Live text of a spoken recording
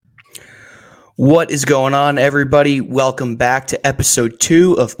What is going on, everybody? Welcome back to episode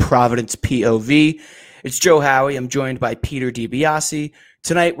 2 of Providence POV. It's Joe Howie. I'm joined by Peter DiBiase.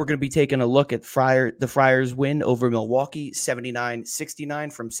 Tonight, we're going to be taking a look at the Friars' win over Milwaukee,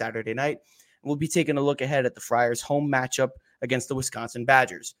 79-69 from Saturday night. We'll be taking a look ahead at the Friars' home matchup against the Wisconsin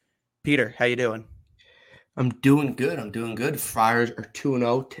Badgers. Peter, how you doing? I'm doing good. Friars are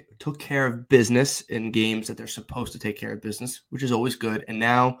 2-0. Took care of business in games that they're supposed to take care of business, which is always good. And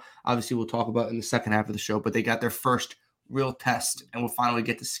now, obviously, we'll talk about in the second half of the show, but they got their first real test, and we'll finally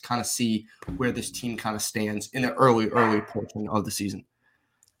get to kind of see where this team kind of stands in the early portion of the season.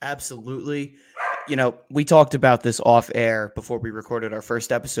 Absolutely. We talked about this off air before we recorded our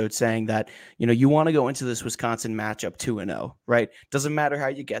first episode, saying that, you want to go into this Wisconsin matchup 2-0, right? Doesn't matter how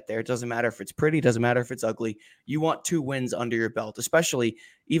you get there. It doesn't matter if it's pretty. Doesn't matter if it's ugly. You want 2 wins under your belt, especially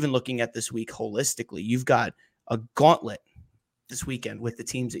even looking at this week holistically. You've got a gauntlet this weekend with the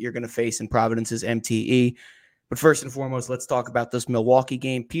teams that you're going to face in Providence's MTE. But first and foremost, let's talk about this Milwaukee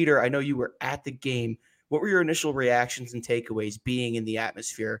game. Peter, I know you were at the game. What were your initial reactions and takeaways being in the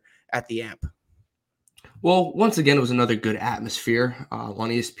atmosphere at the AMP? Well, once again, it was another good atmosphere on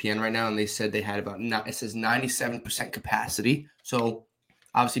ESPN right now, and they said they had it says 97% capacity. So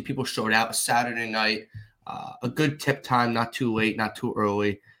obviously people showed out Saturday night, a good tip time, not too late, not too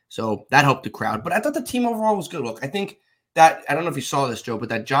early. So that helped the crowd. But I thought the team overall was good. Look, I think that, I don't know if you saw this, Joe, but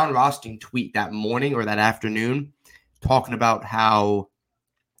that John Rothstein tweet that morning or that afternoon talking about how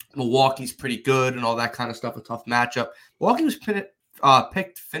Milwaukee's pretty good and all that kind of stuff, a tough matchup. Milwaukee was picked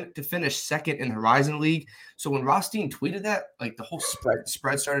to finish second in the Horizon League. So when Rothstein tweeted that, like the whole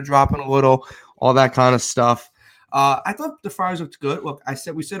spread started dropping a little, all that kind of stuff. I thought the Friars looked good. Look,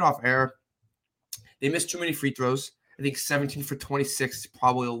 we said off air, they missed too many free throws. I think 17 for 26 is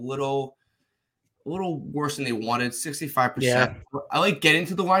probably a little worse than they wanted, 65%. Yeah. I like getting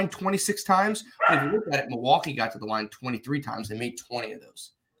to the line 26 times. But if you look at it, Milwaukee got to the line 23 times. They made 20 of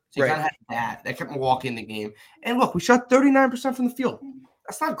those. So you kind of had that. That kept Milwaukee in the game. And look, we shot 39% from the field.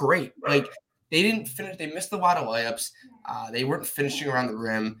 That's not great. Like, they didn't finish. They missed a lot of layups. They weren't finishing around the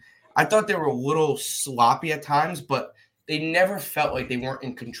rim. I thought they were a little sloppy at times, but they never felt like they weren't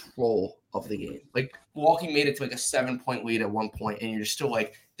in control of the game. Like, Milwaukee made it to like a 7-point lead at one point, and you're still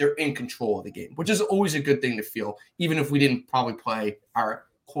like, they're in control of the game, which is always a good thing to feel, even if we didn't probably play our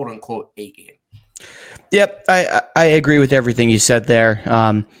quote-unquote A game. Yep, I agree with everything you said there.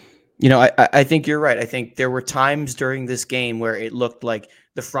 I think you're right. I think there were times during this game where it looked like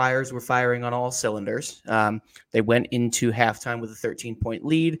the Friars were firing on all cylinders. They went into halftime with a 13-point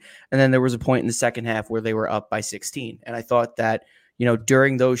lead, and then there was a point in the second half where they were up by 16. And I thought that,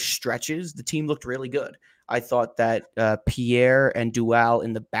 during those stretches, the team looked really good. I thought that Pierre and Dual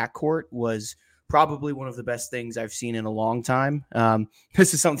in the backcourt was probably one of the best things I've seen in a long time.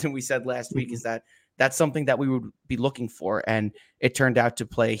 This is something we said last week, is that's something that we would be looking for. And it turned out to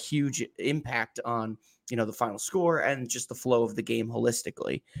play a huge impact on, the final score and just the flow of the game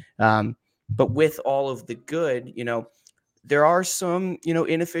holistically. But with all of the good, there are some,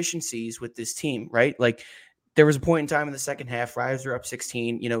 inefficiencies with this team, right? Like, there was a point in time in the second half, Friars were up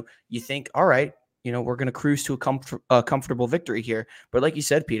 16. You think, all right, we're going to cruise to a comfortable victory here. But like you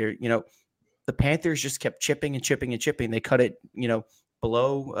said, Peter, the Panthers just kept chipping and chipping and chipping. They cut it,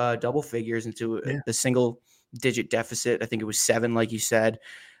 below double figures into the single-digit deficit. I think it was 7, like you said.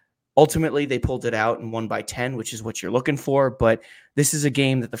 Ultimately, they pulled it out and won by 10, which is what you're looking for. But this is a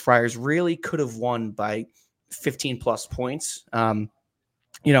game that the Friars really could have won by 15-plus points.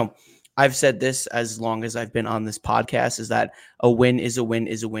 I've said this as long as I've been on this podcast, is that a win is a win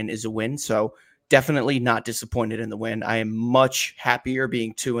is a win is a win. So definitely not disappointed in the win. I am much happier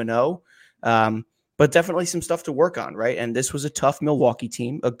being 2-0. But definitely some stuff to work on, right? And this was a tough Milwaukee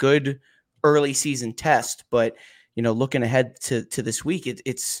team, a good early season test. But, looking ahead to this week,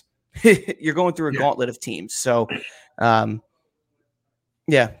 it's you're going through a gauntlet of teams. So, that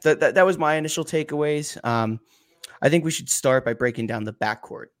was my initial takeaways. I think we should start by breaking down the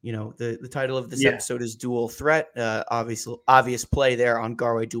backcourt. The title of this episode is Dual Threat. Obvious play there on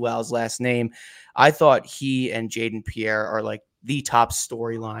Garway Dual's last name. I thought he and Jaden Pierre are like the top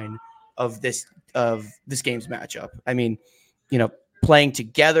storyline of this game's matchup. I mean, playing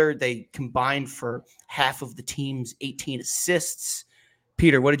together, they combined for half of the team's 18 assists.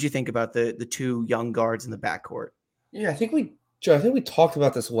 Peter, what did you think about the 2 young guards in the backcourt? Yeah, I think we talked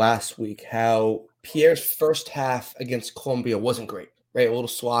about this last week, how Pierre's first half against Columbia wasn't great, right? A little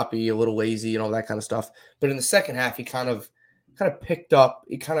sloppy, a little lazy, and all that kind of stuff. But in the second half, he kind of picked up.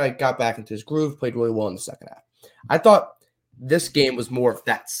 He kind of got back into his groove, played really well in the second half. I thought this game was more of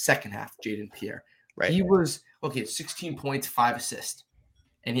that second half, Jaden Pierre. Right. He was, 16 points, 5 assists.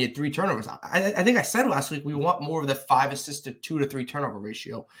 and he had 3 turnovers. I think I said last week we want more of the 5 assists to 2 to 3 turnover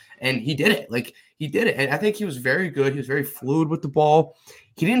ratio, and he did it. Like, he did it, and I think he was very good. He was very fluid with the ball.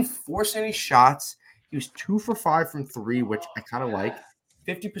 He didn't force any shots. He was 2 for 5 from 3, which I kind of like.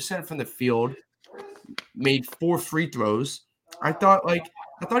 50% from the field. Made 4 free throws. I thought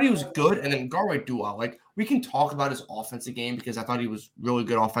he was good. And then Garway Dual, like, we can talk about his offensive game because I thought he was really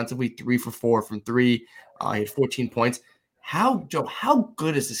good offensively. 3 for 4 from 3. He had 14 points. How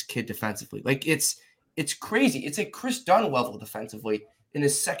good is this kid defensively? Like, it's crazy. It's a Chris Dunn level defensively in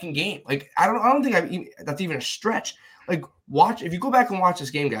his second game. Like, I don't think that's even a stretch. Like, if you go back and watch this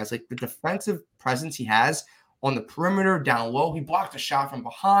game, guys, like, the defensive presence he has on the perimeter, down low. He blocked a shot from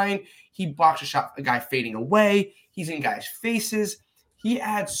behind. He blocked a guy fading away. He's in guys' faces. He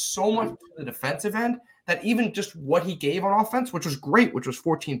adds so much to the defensive end that even just what he gave on offense, which was great, which was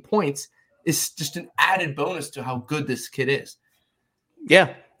 14 points, is just an added bonus to how good this kid is.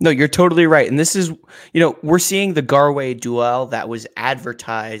 Yeah. No, you're totally right. And this is, we're seeing the Garway duel that was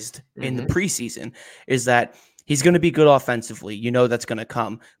advertised in the preseason, is that he's going to be good offensively. That's going to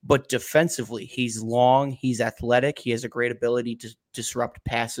come. But defensively, he's long, he's athletic, he has a great ability to disrupt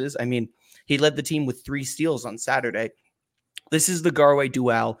passes. I mean, he led the team with 3 steals on Saturday. This is the Garway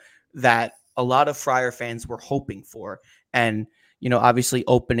duel that a lot of Friar fans were hoping for. And, obviously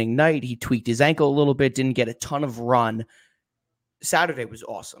opening night, he tweaked his ankle a little bit, didn't get a ton of run. Saturday was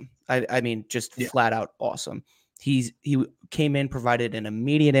awesome. I mean, just flat out awesome. He came in, provided an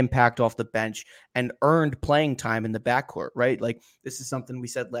immediate impact off the bench, and earned playing time in the backcourt, right? Like, this is something we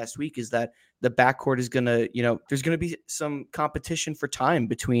said last week, is that the backcourt is going to, there's going to be some competition for time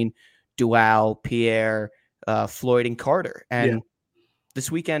between Dual, Pierre, Floyd, and Carter. And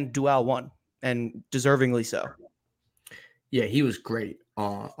this weekend, Dual won, and deservingly so. Yeah, he was great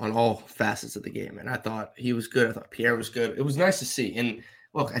on all facets of the game, and I thought he was good. I thought Pierre was good. It was nice to see. And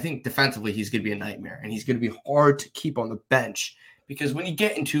look, I think defensively he's going to be a nightmare, and he's going to be hard to keep on the bench because when you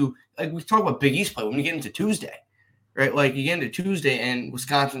get into, like, we talk about Big East play, when you get into Tuesday, right? Like, you get into Tuesday and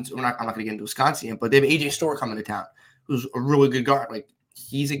Wisconsin's, I'm not going to get into Wisconsin yet, but they have AJ Storr coming to town, who's a really good guard. Like,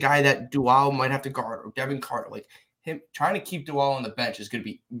 he's a guy that Dual might have to guard, or Devin Carter. Like, him trying to keep Dual on the bench is going to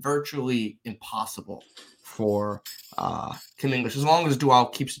be virtually impossible for Kim English, as long as Dual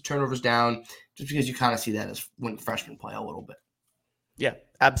keeps the turnovers down, just because you kind of see that as when freshmen play a little bit. Yeah,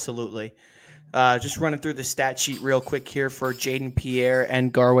 absolutely. Just running through the stat sheet real quick here for Jaden Pierre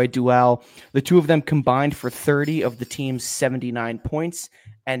and Garway Dual. The two of them combined for 30 of the team's 79 points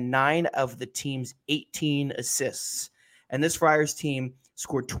and 9 of the team's 18 assists. And this Friars team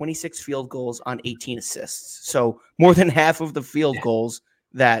scored 26 field goals on 18 assists. So more than half of the field goals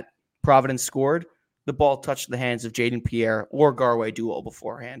that Providence scored, the ball touched the hands of Jaden Pierre or Garway Dual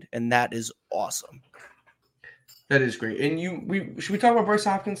beforehand, and that is awesome. That is great. And should we talk about Bryce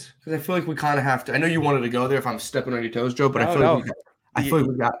Hopkins? Because I feel like we kind of have to. I know you wanted to go there if I'm stepping on your toes, Joe, but I feel like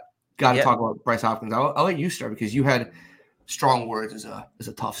we got to talk about Bryce Hopkins. I'll let you start because you had strong words is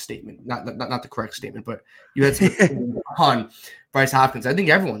a tough statement. Not the correct statement, but you had some on Bryce Hopkins. I think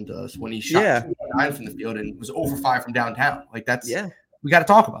everyone does when he shot 9 from the field and was over 5 from downtown. Like, that's we got to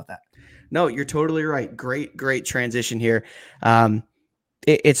talk about that. No, you're totally right. Great transition here.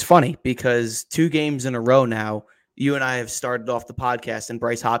 It's funny because 2 games in a row now, you and I have started off the podcast and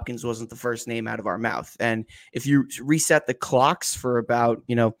Bryce Hopkins wasn't the first name out of our mouth. And if you reset the clocks for about,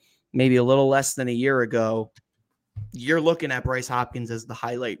 maybe a little less than a year ago, you're looking at Bryce Hopkins as the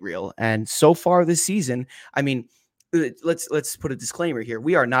highlight reel. And so far this season, I mean, let's put a disclaimer here.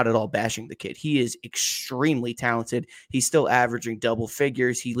 We are not at all bashing the kid. He is extremely talented. He's still averaging double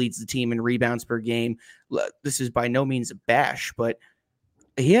figures. He leads the team in rebounds per game. This is by no means a bash, but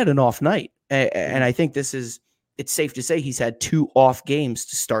he had an off night. And I think it's safe to say he's had 2 off games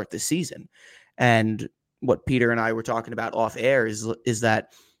to start the season. And what Peter and I were talking about off air is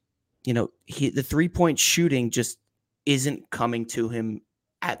that, the 3-point shooting just isn't coming to him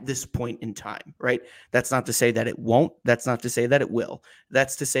at this point in time, right? That's not to say that it won't. That's not to say that it will.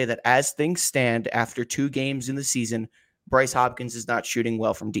 That's to say that as things stand after 2 games in the season, Bryce Hopkins is not shooting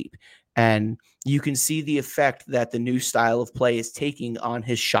well from deep. And you can see the effect that the new style of play is taking on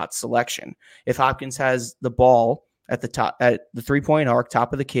his shot selection. If Hopkins has the ball at the top, at the 3-point arc,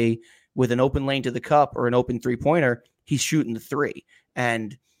 top of the key, with an open lane to the cup or an open 3-pointer, he's shooting the 3.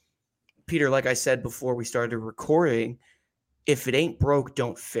 And Peter, like I said before we started recording, if it ain't broke,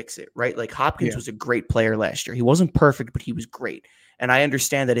 don't fix it, right? Like, Hopkins was a great player last year. He wasn't perfect, but he was great. And I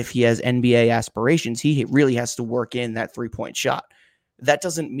understand that if he has NBA aspirations, he really has to work in that 3-point shot. That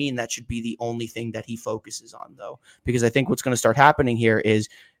doesn't mean that should be the only thing that he focuses on, though, because I think what's going to start happening here is,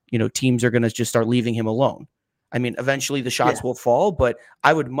 teams are going to just start leaving him alone. I mean, eventually the shots will fall, but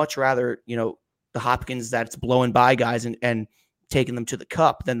I would much rather, the Hopkins that's blowing by guys and taking them to the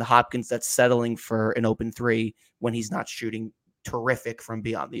cup than the Hopkins that's settling for an open three when he's not shooting terrific from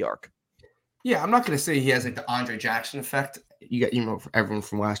beyond the arc. Yeah, I'm not going to say he has like the Andre Jackson effect. You got, everyone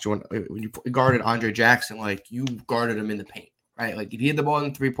from last year when you guarded Andre Jackson, like you guarded him in the paint, right? Like if he had the ball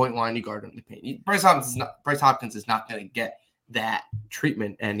in the 3-point line, you guarded him in the paint. Bryce Hopkins is not going to get that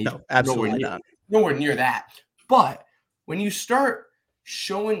treatment, and he's nowhere near that. But when you start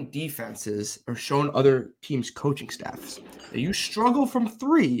showing defenses or showing other teams' coaching staffs that you struggle from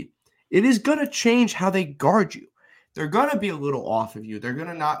three, it is going to change how they guard you. They're going to be a little off of you. They're going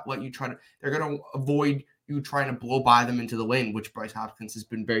to not let you they're going to avoid you trying to blow by them into the lane, which Bryce Hopkins has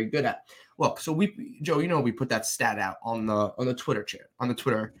been very good at. Look, so Joe, we put that stat out on the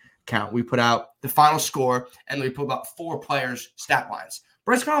Twitter account. We put out the final score, and we put about 4 players' stat lines.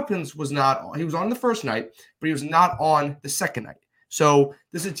 Bryce Hopkins was not on. He was on the first night, but he was not on the second night. So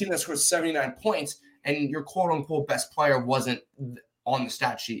this is a team that scored 79 points, and your quote-unquote best player wasn't on the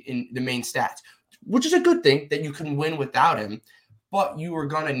stat sheet in the main stats, which is a good thing that you can win without him, but you were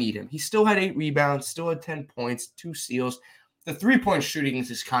going to need him. He still had 8 rebounds, still had 10 points, 2 steals. The 3-point shooting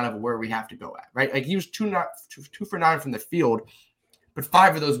is kind of where we have to go at, right? Like he was 2 for 9 from the field, but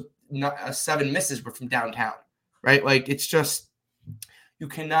 5 of those 7 misses were from downtown, right? Like it's just, you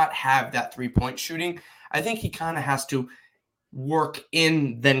cannot have that 3-point shooting. I think he kind of has to work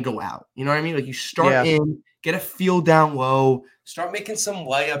in, then go out. You know what I mean? Like you start in, get a feel down low, start making some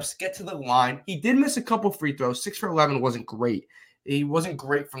layups, get to the line. He did miss a couple free throws. 6 for 11 wasn't great. He wasn't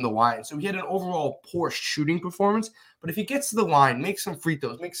great from the line. So he had an overall poor shooting performance. But if he gets to the line, makes some free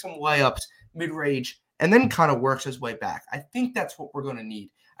throws, makes some layups, mid-range, and then kind of works his way back, I think that's what we're going to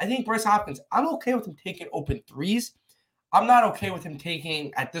need. I think Bryce Hopkins, I'm okay with him taking open threes. I'm not okay with him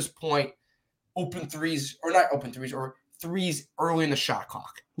taking, at this point, open threes, or not open threes, or threes early in the shot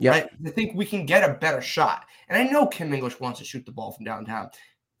clock. Yeah, right? I think we can get a better shot. And I know Kim English wants to shoot the ball from downtown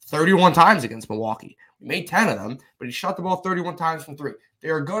 31 times against Milwaukee. We made 10 of them, but he shot the ball 31 times from 3. They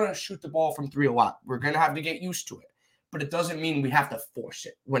are going to shoot the ball from 3 a lot. We're going to have to get used to it. But it doesn't mean we have to force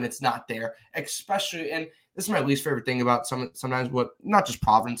it when it's not there, especially, and this is my least favorite thing about sometimes not just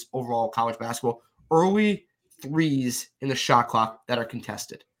Providence, overall college basketball, early threes in the shot clock that are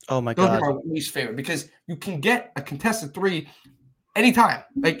contested. Oh my God. Those are my least favorite because you can get a contested 3 anytime.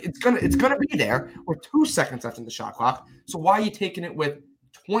 Like it's gonna be there with 2 seconds left in the shot clock. So why are you taking it with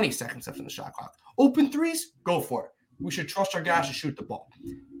 20 seconds left in the shot clock? Open threes, go for it. We should trust our guys to shoot the ball.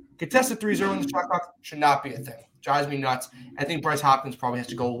 Contested threes early in the shot clock should not be a thing. Drives me nuts. I think Bryce Hopkins probably has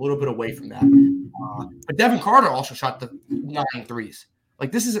to go a little bit away from that. But Devin Carter also shot the 9 threes.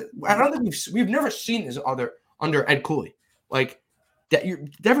 Like this is, I don't think we've never seen this under Ed Cooley. Like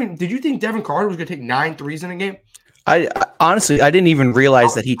Devin, did you think Devin Carter was going to take 9 threes in a game? I honestly, I didn't even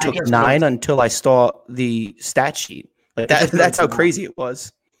realize that he took 9 until I saw the stat sheet. Like that's how crazy it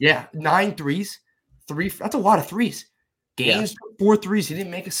was. Yeah, 9 threes. That's a lot of threes. Gaines took 4 threes. He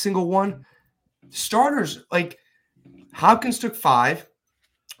didn't make a single one. Starters, like Hopkins took 5.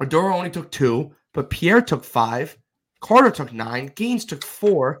 Oduro only took 2. But Pierre took 5. Carter took 9. Gaines took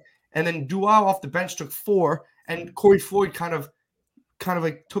 4. And then Dual off the bench took 4. And Corey Floyd kind of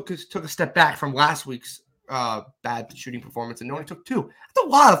like took a step back from last week's bad shooting performance and only took 2. That's a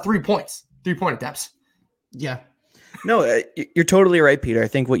lot of 3 points, 3-point attempts. Yeah. No, you're totally right, Peter. I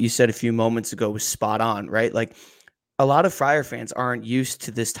think what you said a few moments ago was spot on, right? Like a lot of Friar fans aren't used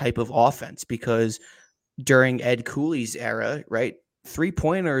to this type of offense because during Ed Cooley's era, right,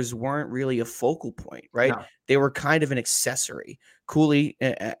 3-pointers weren't really a focal point, right? No. They were kind of an accessory. Cooley,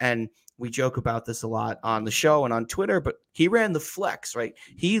 and we joke about this a lot on the show and on Twitter, but he ran the flex, right?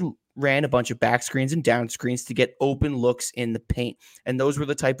 He ran a bunch of back screens and down screens to get open looks in the paint. And those were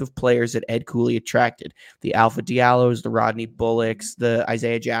the type of players that Ed Cooley attracted. The Alpha Diallos, the Rodney Bullocks, the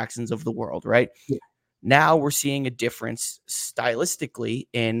Isaiah Jacksons of the world, right? Yeah. Now we're seeing a difference stylistically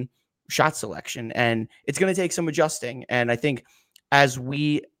in shot selection, and it's going to take some adjusting. And I think as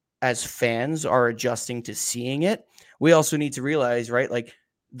we, as fans, are adjusting to seeing it, we also need to realize, right, like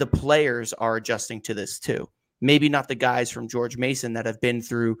the players are adjusting to this too. Maybe not the guys from George Mason that have been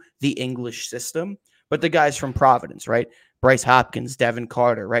through the English system, but the guys from Providence, right? Bryce Hopkins, Devin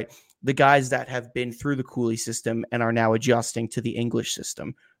Carter, right? The guys that have been through the Cooley system and are now adjusting to the English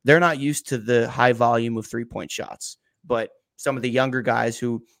system. They're not used to the high volume of 3-point shots, but some of the younger guys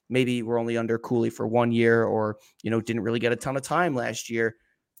who maybe were only under Cooley for 1 year or, didn't really get a ton of time last year,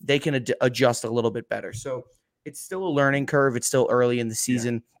 they can adjust a little bit better. So it's still a learning curve. It's still early in the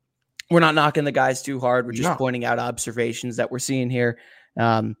season. Yeah. We're not knocking the guys too hard. We're just pointing out observations that we're seeing here.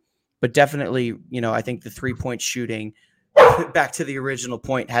 But definitely, I think the 3-point shooting, back to the original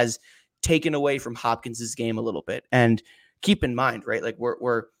point, has taken away from Hopkins's game a little bit. And keep in mind, right? Like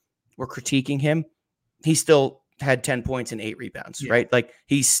we're critiquing him. He still had 10 points and 8 rebounds, right? Like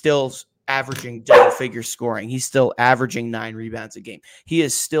he's still averaging double-figure scoring. He's still averaging 9 rebounds a game. He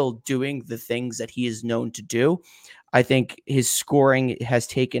is still doing the things that he is known to do. I think his scoring has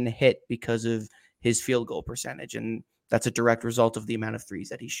taken a hit because of his field goal percentage, and that's a direct result of the amount of threes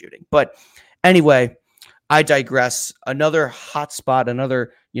that he's shooting. But anyway, I digress. Another hot spot,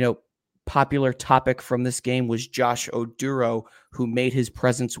 another, popular topic from this game was Josh Oduro, who made his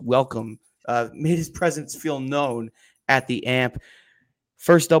presence feel known at the AMP.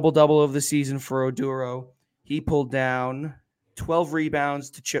 First double-double of the season for Oduro. He pulled down 12 rebounds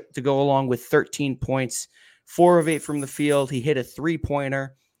to go along with 13 points, 4 of 8 from the field. He hit a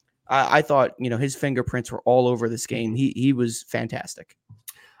 3-pointer. I thought, his fingerprints were all over this game. He was fantastic.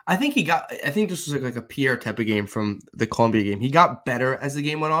 I think this was like a Pierre type of game from the Columbia game. He got better as the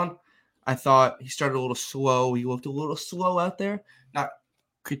game went on. I thought he started a little slow. He looked a little slow out there. Not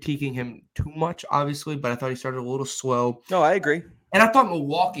critiquing him too much, obviously, but I thought he started a little slow. No, I agree. And I thought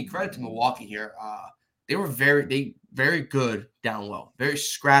credit to Milwaukee here. They were very good down low, very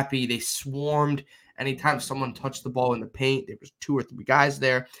scrappy. They swarmed. Anytime someone touched the ball in the paint, there was 2 or 3 guys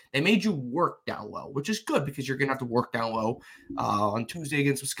there. They made you work down low, which is good because you're going to have to work down low on Tuesday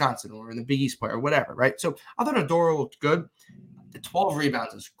against Wisconsin or in the Big East play or whatever, right? So I thought Oduro looked good. The 12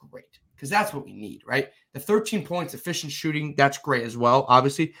 rebounds is great because that's what we need, right? The 13 points, efficient shooting, that's great as well.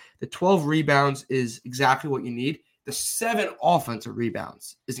 Obviously, the 12 rebounds is exactly what you need. The 7 offensive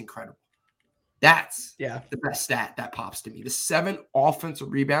rebounds is incredible. That's the best stat that pops to me. The 7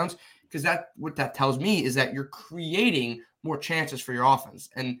 offensive rebounds, because what that tells me is that you're creating more chances for your offense.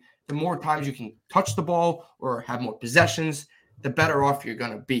 And the more times you can touch the ball or have more possessions, the better off you're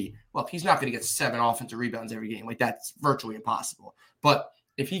going to be. Well, he's not going to get 7 offensive rebounds every game. Like, that's virtually impossible. But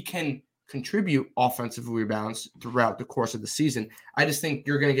if he can contribute offensive rebounds throughout the course of the season, I just think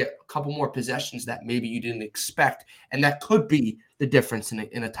you're going to get a couple more possessions that maybe you didn't expect. And that could be the difference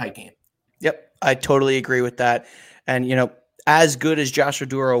in a tight game. Yep, I totally agree with that. And, as good as Josh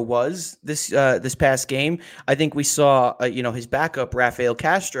Oduro was this past game, I think we saw, his backup, Rafael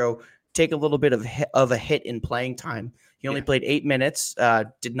Castro, take a little bit of a hit in playing time. He only played 8 minutes,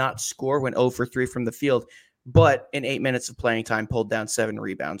 did not score, went 0 for 3 from the field, but in 8 minutes of playing time, pulled down 7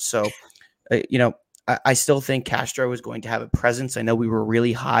 rebounds. So, I still think Castro is going to have a presence. I know we were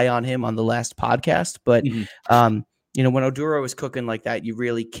really high on him on the last podcast, but when Oduro is cooking like that, you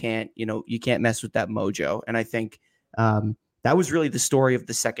really can't, you can't mess with that mojo. And I think that was really the story of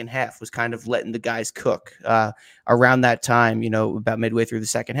the second half, was kind of letting the guys cook. Around that time, about midway through the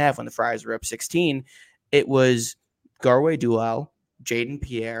second half when the Friars were up 16, it was Garway Dual, Jaden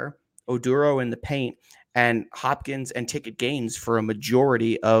Pierre, Oduro in the paint, and Hopkins and Ticket Gaines for a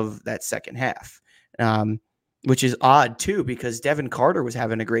majority of that second half, which is odd too, because Devin Carter was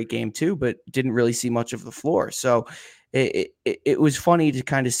having a great game too, but didn't really see much of the floor. So it was funny to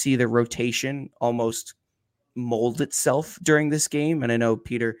kind of see the rotation almost mold itself during this game. And I know,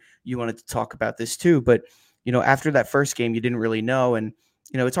 Peter, you wanted to talk about this too, but after that first game, you didn't really know. And,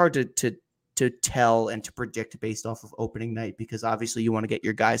 it's hard to tell and to predict based off of opening night, because obviously you want to get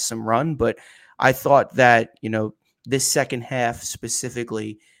your guys some run. But I thought that, this second half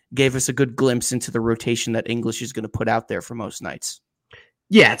specifically gave us a good glimpse into the rotation that English is going to put out there for most nights.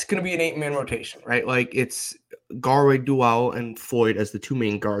 Yeah, it's going to be an 8-man rotation, right? Like, it's Garway Dual and Floyd as the 2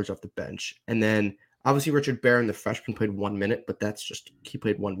 main guards off the bench. And then obviously Richard Barron, the freshman, played 1 minute, but that's just, he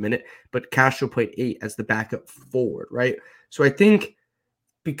played 1 minute. But Castro played 8 as the backup forward, right? So I think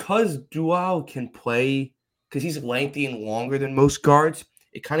because Dual can play, because he's lengthy and longer than most guards,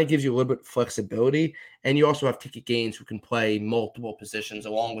 it kind of gives you a little bit of flexibility. And you also have Ticket Gaines who can play multiple positions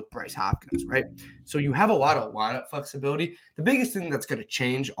along with Bryce Hopkins, right? So you have a lot of lineup flexibility. The biggest thing that's going to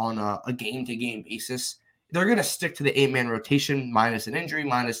change on a game-to-game basis, they're going to stick to the 8-man rotation minus an injury,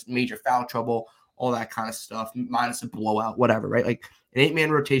 minus major foul trouble, all that kind of stuff, minus a blowout, whatever, right? Like, an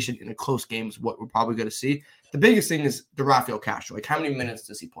 8-man rotation in a close game is what we're probably going to see. The biggest thing is the Rafael Castro. Like, how many minutes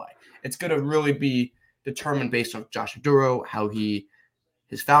does he play? It's going to really be determined based on Josh Oduro,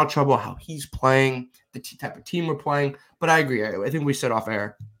 his foul trouble, how he's playing, the type of team we're playing. But I agree. I think we said off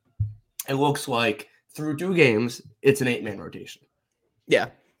air, it looks like through 2 games, it's an 8-man rotation. Yeah,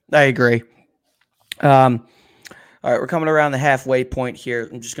 I agree. All right, we're coming around the halfway point here.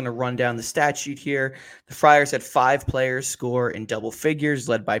 I'm just going to run down the stat sheet here. The Friars had 5 players score in double figures,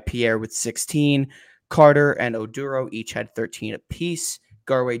 led by Pierre with 16. Carter and Oduro each had 13 apiece.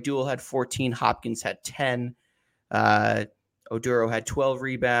 Garway Dual had 14. Hopkins had 10. Oduro had 12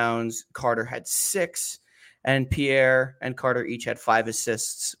 rebounds. Carter had 6. And Pierre and Carter each had 5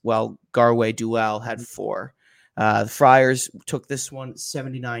 assists, while Garway Duell had 4. The Friars took this one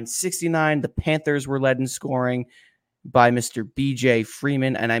 79-69. The Panthers were led in scoring by Mr. BJ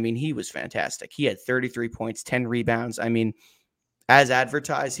Freeman. And I mean, he was fantastic. He had 33 points, 10 rebounds. I mean, as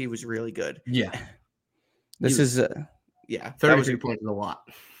advertised, he was really good. Yeah. This is 33 points is a lot.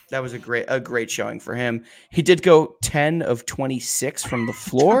 That was a great showing for him. He did go 10 of 26 from the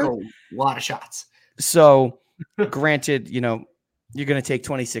floor. A lot of shots. So, granted, you're going to take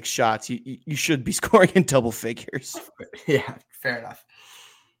 26 shots. You should be scoring in double figures. Yeah, fair enough.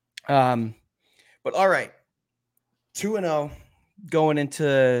 But all right, 2-0 going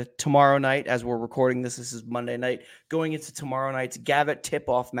into tomorrow night. As we're recording this is Monday night. Going into tomorrow night's Gavitt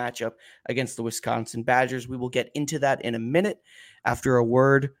tip-off matchup against the Wisconsin Badgers. We will get into that in a minute after a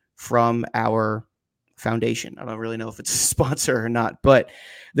word from our foundation. I don't really know if it's a sponsor or not, but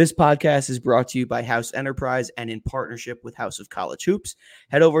this podcast is brought to you by House Enterprise and in partnership with House of College Hoops.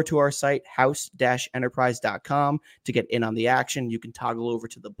 Head over to our site, house-enterprise.com, to get in on the action. You can toggle over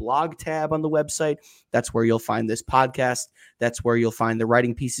to the blog tab on the website. That's where you'll find this podcast. That's where you'll find the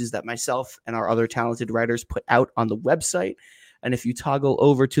writing pieces that myself and our other talented writers put out on the website. And if you toggle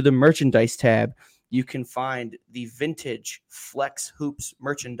over to the merchandise tab, you can find the vintage Flex Hoops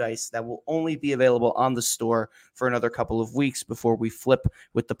merchandise that will only be available on the store for another couple of weeks before we flip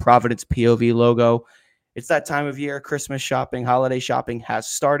with the Providence POV logo. It's that time of year. Christmas shopping, holiday shopping has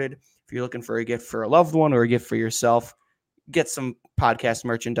started. If you're looking for a gift for a loved one or a gift for yourself, get some podcast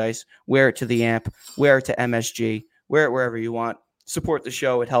merchandise, wear it to the amp, wear it to MSG, wear it wherever you want. Support the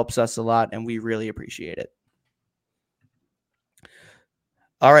show. It helps us a lot, and we really appreciate it.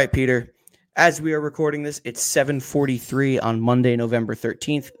 All right, Peter. As we are recording this, it's 7:43 on Monday, November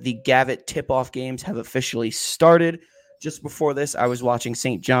 13th. The Gavitt tip-off games have officially started. Just before this, I was watching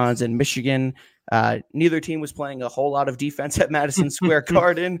St. John's and Michigan. Neither team was playing a whole lot of defense at Madison Square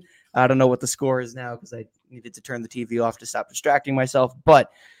Garden. I don't know what the score is now because I needed to turn the TV off to stop distracting myself.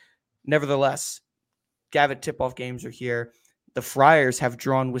 But nevertheless, Gavitt tip-off games are here. The Friars have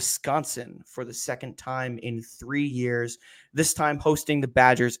drawn Wisconsin for the second time in 3 years, this time hosting the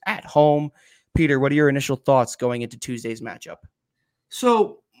Badgers at home. Peter, what are your initial thoughts going into Tuesday's matchup?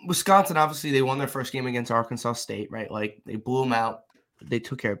 So Wisconsin, obviously, they won their first game against Arkansas State, right? Like, they blew them out. They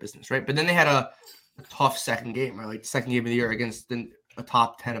took care of business, right? But then they had a tough second game, right? Like, the second game of the year against a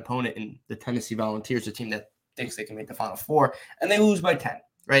top 10 opponent in the Tennessee Volunteers, a team that thinks they can make the Final Four, and they lose by 10.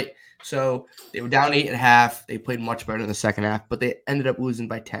 Right. So they were down 8.5. They played much better in the second half, but they ended up losing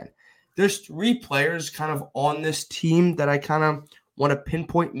by 10. There's 3 players kind of on this team that I kind of want to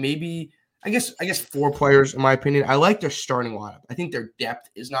pinpoint. Maybe, I guess 4 players, in my opinion. I like their starting lineup. I think their depth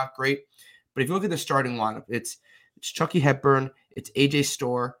is not great. But if you look at the starting lineup, it's Chucky Hepburn, it's AJ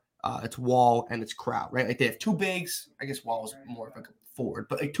Storr, it's Wall, and it's Crow, right? Like, they have 2 bigs. I guess Wall is more of like a forward,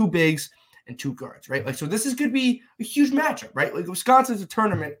 but like 2 bigs and 2 guards, right? Like, so this is going to be a huge matchup, right? Like, Wisconsin's a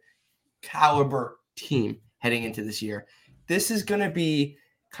tournament caliber team heading into this year. This is going to be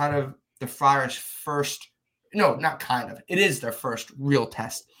kind of the Friars' it is their first real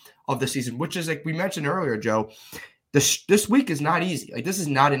test of the season, which is, like we mentioned earlier, Joe, this week is not easy. Like, this is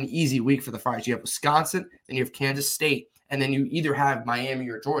not an easy week for the Friars. You have Wisconsin, then you have Kansas State, and then you either have Miami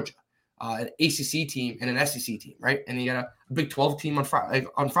or Georgia. An ACC team and an SEC team, right? And you got a Big 12 team on Friday.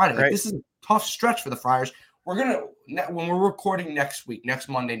 Like, this is a tough stretch for the Friars. When we're recording next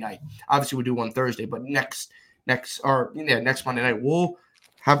Monday night, obviously we do one Thursday, but next Monday night, we'll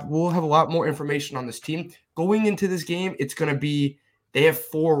have a lot more information on this team. Going into this game, it's going to be, they have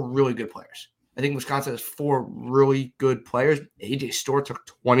 4 really good players. I think Wisconsin has 4 really good players. AJ Storr took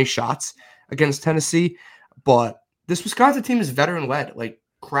 20 shots against Tennessee, but this Wisconsin team is veteran-led. Like,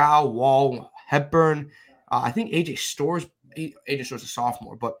 Crow, Wall, Hepburn. I think AJ Storr's a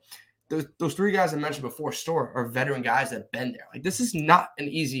sophomore, but those 3 guys I mentioned before, Storr, are veteran guys that have been there. Like, this is not an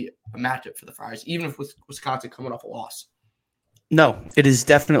easy matchup for the Friars, even if with Wisconsin coming off a loss. No, it is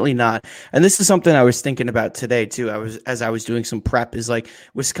definitely not. And this is something I was thinking about today too. As I was doing some prep, is like,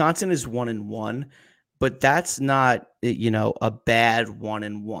 Wisconsin is 1-1, but that's not, a bad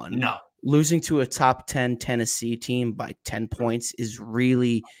 1-1. No. Losing to a top 10 Tennessee team by 10 points is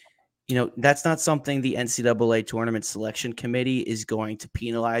really, that's not something the NCAA Tournament Selection Committee is going to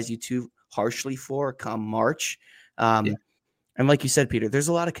penalize you too harshly for come March. And like you said, Peter, there's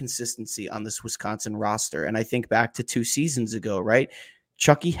a lot of consistency on this Wisconsin roster. And I think back to 2 seasons ago, right?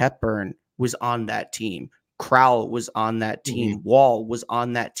 Chucky Hepburn was on that team. Crowell was on that team. Mm-hmm. Wall was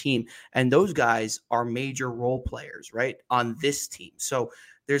on that team. And those guys are major role players, right, on this team. So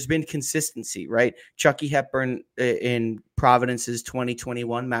there's been consistency, right? Chucky Hepburn in Providence's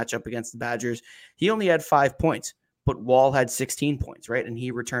 2021 matchup against the Badgers, he only had 5 points, but Wall had 16 points, right? And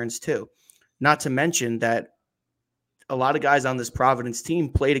he returns too. Not to mention that a lot of guys on this Providence team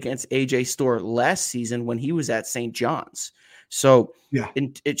played against AJ Storr last season when he was at St. John's. So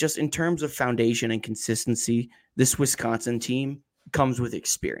in terms of foundation and consistency, this Wisconsin team comes with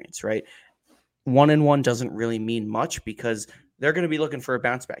experience, right? 1-1 doesn't really mean much because they're going to be looking for a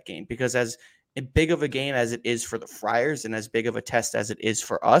bounce back game, because as big of a game as it is for the Friars and as big of a test as it is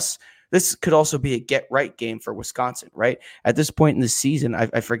for us, this could also be a get right game for Wisconsin, right? At this point in the season,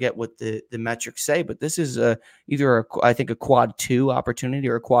 I forget what the metrics say, but this is either I think a quad 2 opportunity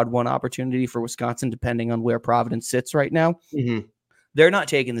or a quad 1 opportunity for Wisconsin, depending on where Providence sits right now. Mm-hmm. They're not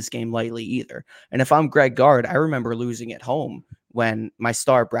taking this game lightly either. And if I'm Greg Gard, I remember losing at home when my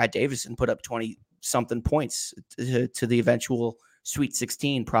star Brad Davison put up 20-something points to the eventual Sweet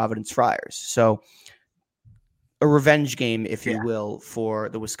 16 Providence Friars. So a revenge game, if you will, for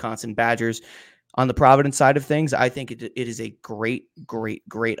the Wisconsin Badgers. On the Providence side of things, I think it is a great, great,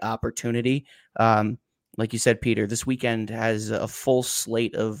 great opportunity. Like you said, Peter, this weekend has a full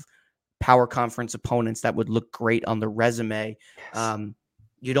slate of power conference opponents that would look great on the resume.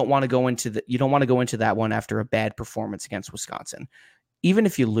 You don't want to go into that one after a bad performance against Wisconsin. Even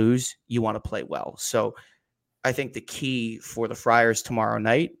if you lose, you want to play well. So I think the key for the Friars tomorrow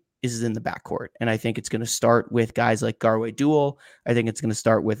night is in the backcourt. And I think it's going to start with guys like Garway Duel. I think it's going to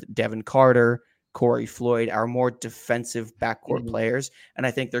start with Devin Carter, Corey Floyd, our more defensive backcourt players. And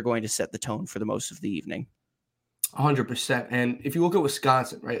I think they're going to set the tone for the most of the evening. 100%. And if you look at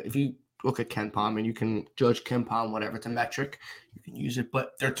Wisconsin, right, if you look at KenPom, and you can judge KenPom, whatever, it's a metric, you can use it,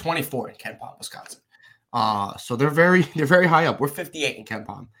 but they're 24 in KenPom, Wisconsin. So they're very high up. We're 58 in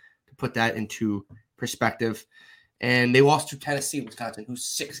KenPom, to put that into perspective. And they lost to Tennessee, Wisconsin, who's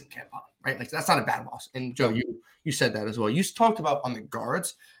 6 in KenPom, right? Like, that's not a bad loss. And Joe, you said that as well. You talked about on the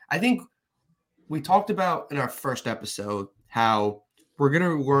guards. I think we talked about in our first episode how we're going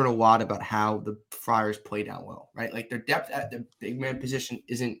to learn a lot about how the Friars play down low, right? Like, their depth at the big man position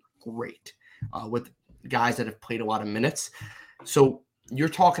isn't great with guys that have played a lot of minutes. So you're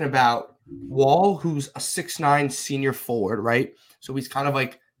talking about Wall, who's a 6'9" senior forward, right? So he's kind of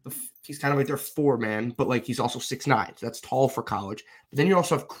like their 4-man, but like he's also 6'9", so that's tall for college. But then you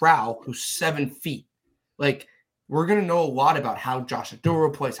also have Crowell, who's 7 feet. Like, we're going to know a lot about how Josh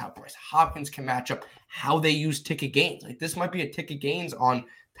Aduro plays, how Bryce Hopkins can match up, how they use ticket gains. Like, this might be a ticket gains on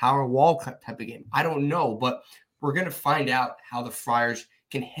power wall type of game. I don't know, but we're going to find out how the Friars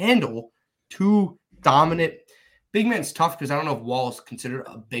can handle 2 dominant big men's. Tough because I don't know if Wall is considered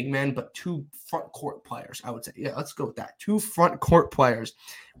a big man, but 2 front court players, I would say. Yeah, let's go with that. 2 front court players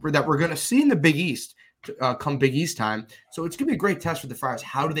that we're going to see in the Big East come Big East time. So it's going to be a great test for the Friars.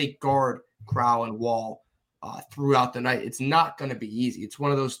 How do they guard Crowell and Wall throughout the night? It's not going to be easy. It's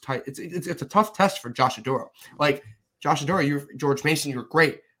one of those tight. It's a tough test for Josh Aduro. Like, Josh Aduro, George Mason, you're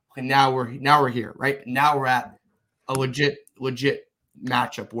great. Okay, now we're here, right? Now we're at a legit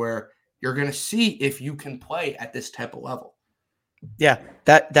matchup where you're going to see if you can play at this type of level. Yeah,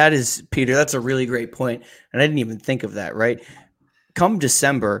 that is, Peter, that's a really great point. And I didn't even think of that, right? Come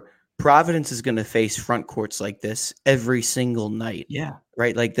December, Providence is going to face front courts like this every single night. Yeah.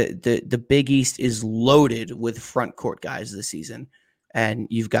 Right? Like the Big East is loaded with front court guys this season. And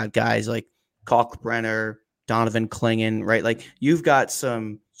you've got guys like Kalkbrenner, Donovan Klingon, right? Like, you've got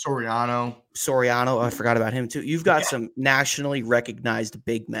some Soriano. I forgot about him too. You've got some nationally recognized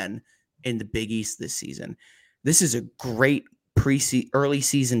big men in the Big East this season. This is a great early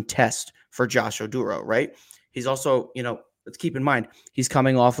season test for Josh Oduro, right? He's also, let's keep in mind, he's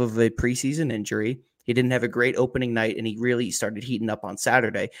coming off of a preseason injury. He didn't have a great opening night, and he really started heating up on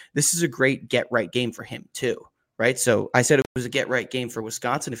Saturday. This is a great get-right game for him too, right? So I said it was a get-right game for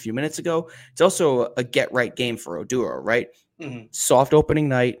Wisconsin a few minutes ago. It's also a get-right game for Oduro, right? Mm-hmm. Soft opening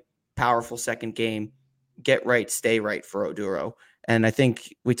night, powerful second game, get right, stay right for Oduro. And I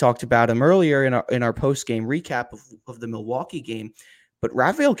think we talked about him earlier in our post-game recap of the Milwaukee game, but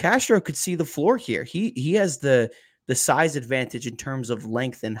Rafael Castro could see the floor here. He has the size advantage in terms of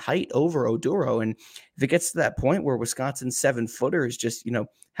length and height over Oduro. And if it gets to that point where Wisconsin's 7-footer is just,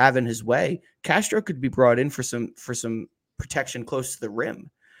 having his way, Castro could be brought in for some protection close to the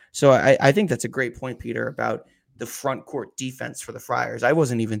rim. So I think that's a great point, Peter, about the front court defense for the Friars. I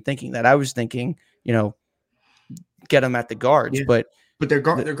wasn't even thinking that. I was thinking, get them at the guards, but their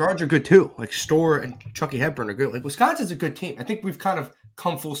guards are good too. Like, Storr and Chucky Hepburn are good. Like, Wisconsin's a good team. I think we've kind of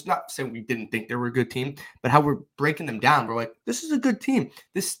come full, not saying we didn't think they were a good team, but how we're breaking them down. We're like, this is a good team.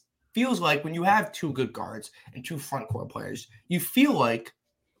 This feels like when you have 2 good guards and 2 front court players, you feel like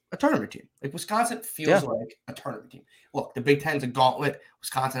a tournament team. Like Wisconsin feels Yeah. like a tournament team. Look, the Big Ten's a gauntlet.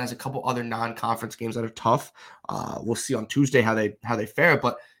 Wisconsin has a couple other non-conference games that are tough. We'll see on Tuesday how they fare.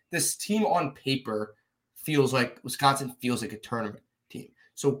 But this team on paper feels like Wisconsin feels like a tournament team.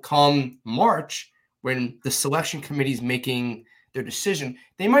 So come March, when the selection committee is making their decision,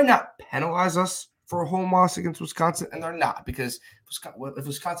 they might not penalize us for a home loss against Wisconsin, and they're not, because if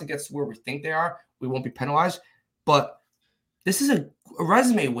Wisconsin gets to where we think they are, we won't be penalized. But this is a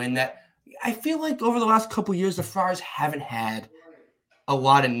resume win that I feel like over the last couple of years, the Friars haven't had a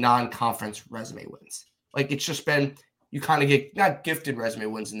lot of non-conference resume wins. Like, it's just been, you kind of get not gifted resume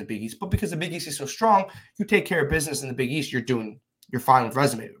wins in the Big East, but because the Big East is so strong, you take care of business in the Big East, you're fine with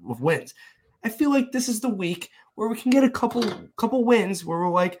resume with wins. I feel like this is the week where we can get a couple wins where we're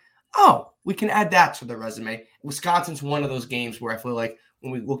like, oh, we can add that to the resume. Wisconsin's one of those games where I feel like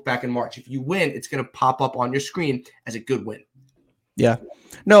when we look back in March, if you win, it's going to pop up on your screen as a good win. Yeah.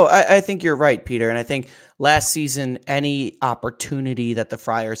 No, I think you're right, Peter. And I think last season, any opportunity that the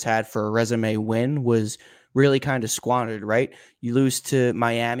Friars had for a resume win was really kind of squandered, right? You lose to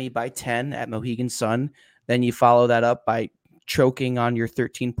Miami by 10 at Mohegan Sun. Then you follow that up by choking on your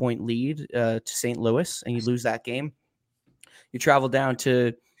 13-point lead to St. Louis, and you lose that game. You travel down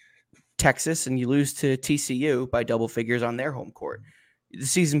to Texas, and you lose to TCU by double figures on their home court. The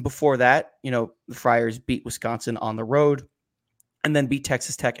season before that, the Friars beat Wisconsin on the road and then beat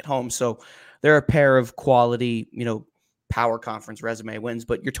Texas Tech at home. So they're a pair of quality, power conference resume wins,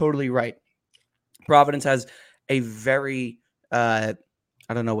 but you're totally right. Providence has a very, I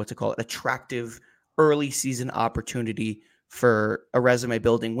don't know what to call it, attractive early season opportunity for a resume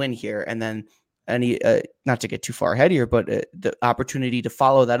building win here. And then not to get too far ahead here, but the opportunity to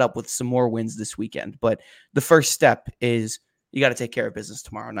follow that up with some more wins this weekend. But the first step is you got to take care of business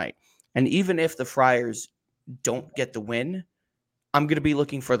tomorrow night. And even if the Friars don't get the win, I'm going to be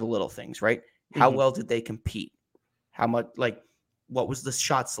looking for the little things, right? How well did they compete? How much, what was the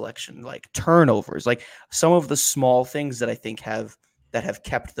shot selection? Turnovers, some of the small things that I think have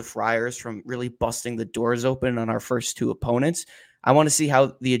kept the Friars from really busting the doors open on our first two opponents. I want to see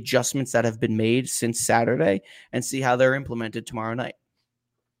how the adjustments that have been made since Saturday and see how they're implemented tomorrow night.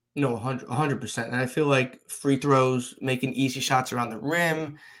 No, 100%. And I feel like free throws, making easy shots around the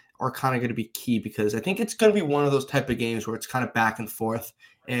rim are kind of going to be key, because I think it's going to be one of those type of games where it's kind of back and forth.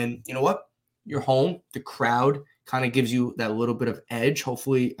 And you know what? You're home. The crowd kind of gives you that little bit of edge.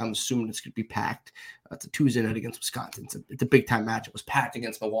 Hopefully, I'm assuming it's going to be packed. It's a Tuesday night against Wisconsin. It's a big-time match. It was packed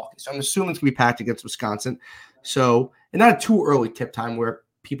against Milwaukee. So I'm assuming it's going to be packed against Wisconsin. So, and not a too early tip time where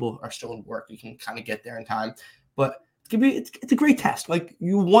people are still in work. You can kind of get there in time. But it's a great test.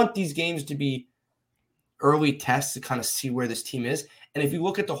 You want these games to be early tests to kind of see where this team is. And if you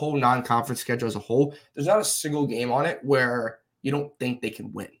look at the whole non-conference schedule as a whole, there's not a single game on it where you don't think they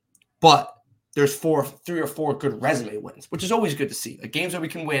can win. But there's 3 or 4 good resume wins, which is always good to see. Games that we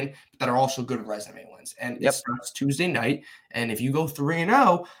can win that are also good resume wins. And it starts Tuesday night. And if you go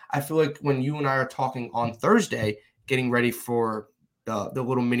 3-0, I feel like when you and I are talking on Thursday, getting ready for the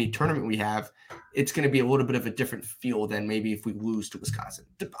little mini tournament we have, it's going to be a little bit of a different feel than maybe if we lose to Wisconsin.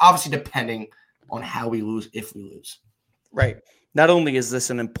 Obviously, depending on how we lose, if we lose. Right. Not only is this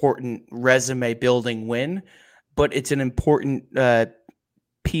an important resume building win, but it's an important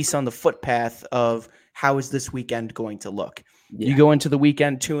piece on the footpath of how is this weekend going to look. Yeah. You go into the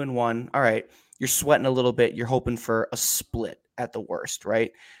weekend 2-1. All right. You're sweating a little bit. You're hoping for a split at the worst,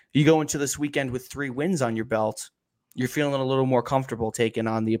 right? You go into this weekend with 3 wins on your belt. You're feeling a little more comfortable taking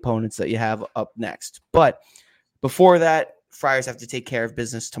on the opponents that you have up next. But before that, Friars have to take care of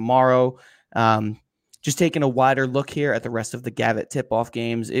business tomorrow. Just taking a wider look here at the rest of the Gavitt tip-off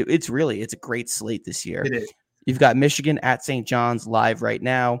games. It's a great slate this year. It is. You've got Michigan at St. John's live right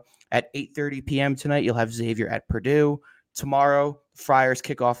now. At 8:30 p.m. tonight, you'll have Xavier at Purdue. Tomorrow, Friars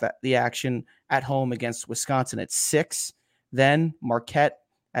kick off the action at home against Wisconsin at 6. Then Marquette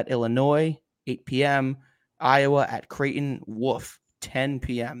at Illinois, 8 p.m. Iowa at Creighton, 10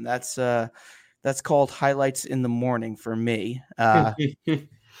 p.m. That's called highlights in the morning for me.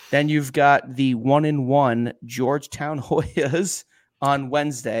 Then you've got the 1-1 Georgetown Hoyas on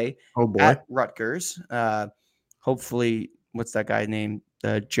Wednesday at Rutgers. Hopefully, what's that guy named?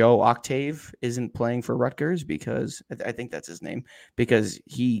 Joe Octave isn't playing for Rutgers, because I think that's his name, because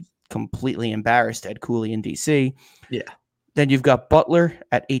he completely embarrassed Ed Cooley in D.C. Yeah. Then you've got Butler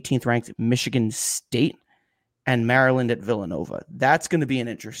at 18th ranked Michigan State and Maryland at Villanova. That's going to be an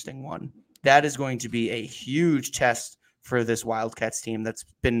interesting one. That is going to be a huge test for this Wildcats team that's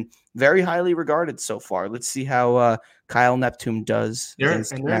been very highly regarded so far. Let's see how Kyle Neptune does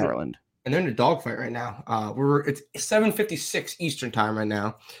against Maryland. and they're in a dogfight right now. It's 7:56 Eastern time right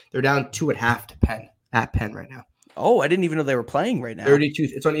now. They're down 2 at Penn right now. Oh, I didn't even know they were playing right now. 32.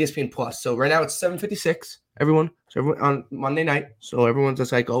 It's on ESPN Plus. So right now it's 7:56. Everyone on Monday night. So everyone's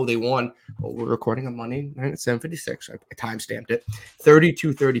just like, oh, they won. Well, we're recording on Monday night at 7:56. I timestamped it.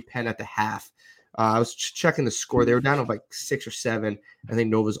 32-30 Penn at the half. I was checking the score. They were down to like 6 or 7. I think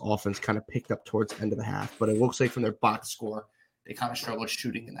Nova's offense kind of picked up towards the end of the half, but it looks like from their box score, they kind of struggled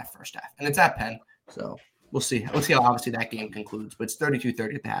shooting in that first half. And it's at Penn. So we'll see. Let's see how obviously that game concludes. But it's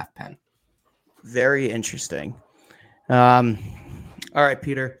 32-30 at the half, Penn. Very interesting. All right,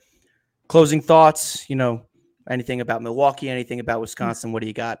 Peter. Closing thoughts, anything about Milwaukee, anything about Wisconsin? What do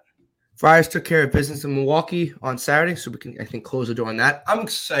you got? Friars took care of business in Milwaukee on Saturday, so we can, I think, close the door on that. I'm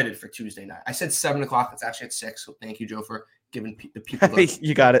excited for Tuesday night. I said 7 o'clock. It's actually at 6, so thank you, Joe, for giving the people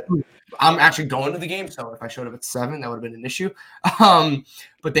You got it. I'm actually going to the game, so if I showed up at 7, that would have been an issue.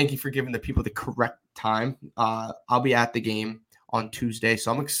 But thank you for giving the people the correct time. I'll be at the game on Tuesday,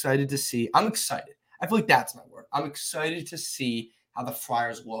 so I'm excited to see. I'm excited. I feel like that's my word. I'm excited to see how the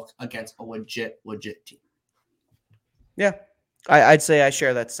Friars look against a legit team. Yeah, I'd say I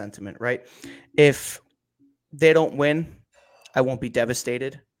share that sentiment, right? If they don't win, I won't be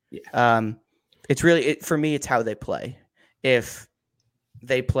devastated. Yeah. It's really, for me, it's how they play. If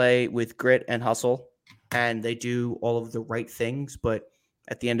they play with grit and hustle and they do all of the right things, but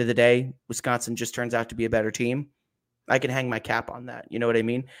at the end of the day, Wisconsin just turns out to be a better team, I can hang my cap on that. You know what I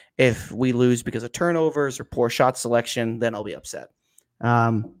mean? If we lose because of turnovers or poor shot selection, then I'll be upset.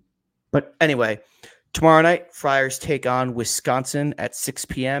 But anyway, tomorrow night, Friars take on Wisconsin at 6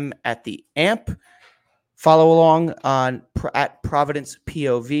 p.m. at the AMP. Follow along at Providence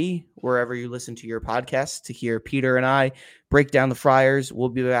POV, wherever you listen to your podcast, to hear Peter and I break down the Friars. We'll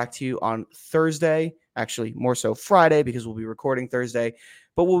be back to you on Thursday, actually more so Friday, because we'll be recording Thursday.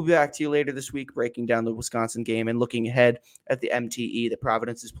 But we'll be back to you later this week, breaking down the Wisconsin game and looking ahead at the MTE that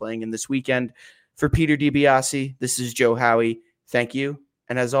Providence is playing in this weekend. For Peter DiBiase, this is Joe Howie. Thank you.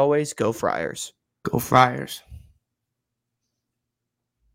 And as always, go Friars. Go Friars.